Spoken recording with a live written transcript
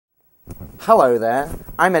Hello there,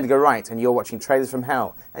 I'm Edgar Wright and you're watching Trailers from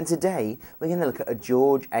Hell, and today we're going to look at a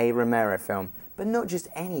George A. Romero film, but not just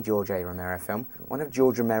any George A. Romero film, one of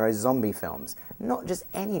George Romero's zombie films. Not just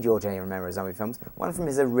any George A. Romero zombie films, one from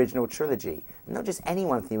his original trilogy. Not just any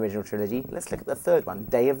one from the original trilogy, let's look at the third one,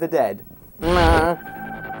 Day of the Dead.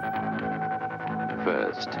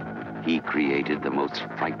 First, he created the most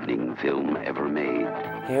frightening film ever made.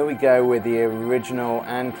 Here we go with the original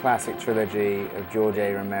and classic trilogy of George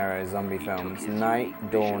A. Romero's zombie films, Night,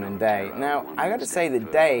 Dawn and Day. Now, I gotta say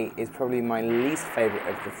that Day is probably my least favourite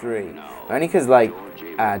of the three. Only because,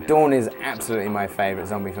 Dawn is absolutely my favourite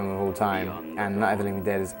zombie film of all time, and Night of the Living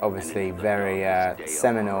Dead is obviously very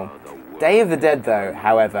seminal. Day of the Dead, though,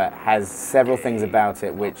 however, has several things about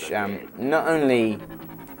it which not only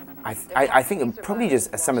I think are probably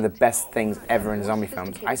just some of the best things ever in zombie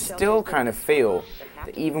films. I still kind of feel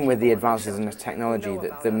that even with the advances in technology,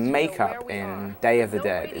 that the makeup in Day of the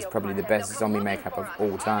Dead is probably the best zombie makeup of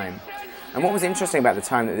all time. And what was interesting about the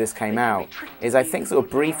time that this came out is I think sort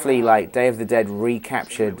of briefly Day of the Dead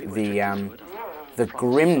recaptured the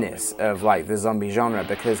grimness of the zombie genre,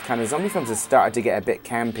 because kind of zombie films had started to get a bit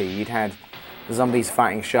campy. You'd had zombies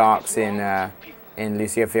fighting sharks in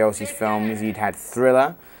Lucio Fulci's films, you'd had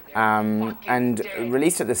Thriller, and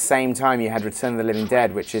released at the same time you had Return of the Living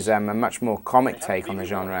Dead, which is a much more comic take on the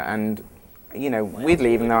genre. And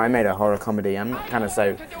weirdly, even though I made a horror comedy, I'm not kind of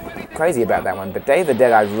so crazy about that one, but Day of the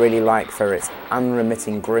Dead I really like for its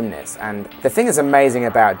unremitting grimness. And the thing that's amazing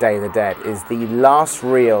about Day of the Dead is the last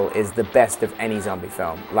reel is the best of any zombie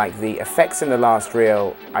film. The effects in the last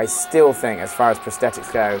reel, I still think, as far as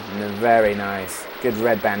prosthetics go, they're very nice. Good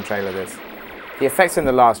red band trailer this. The effects in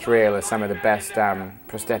the last reel are some of the best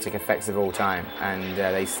prosthetic effects of all time, and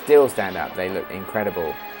they still stand up. They look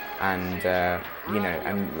incredible, and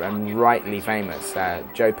and rightly famous.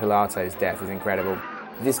 Joe Pilato's death is incredible.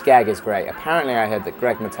 This gag is great. Apparently, I heard that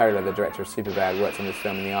Greg Mottola, the director of Superbad, worked on this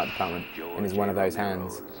film in the art department and is one of those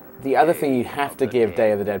hands. The other thing you have to give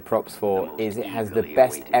Day of the Dead props for is it has the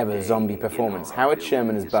best ever zombie performance. Howard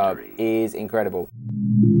Sherman as Bub is incredible.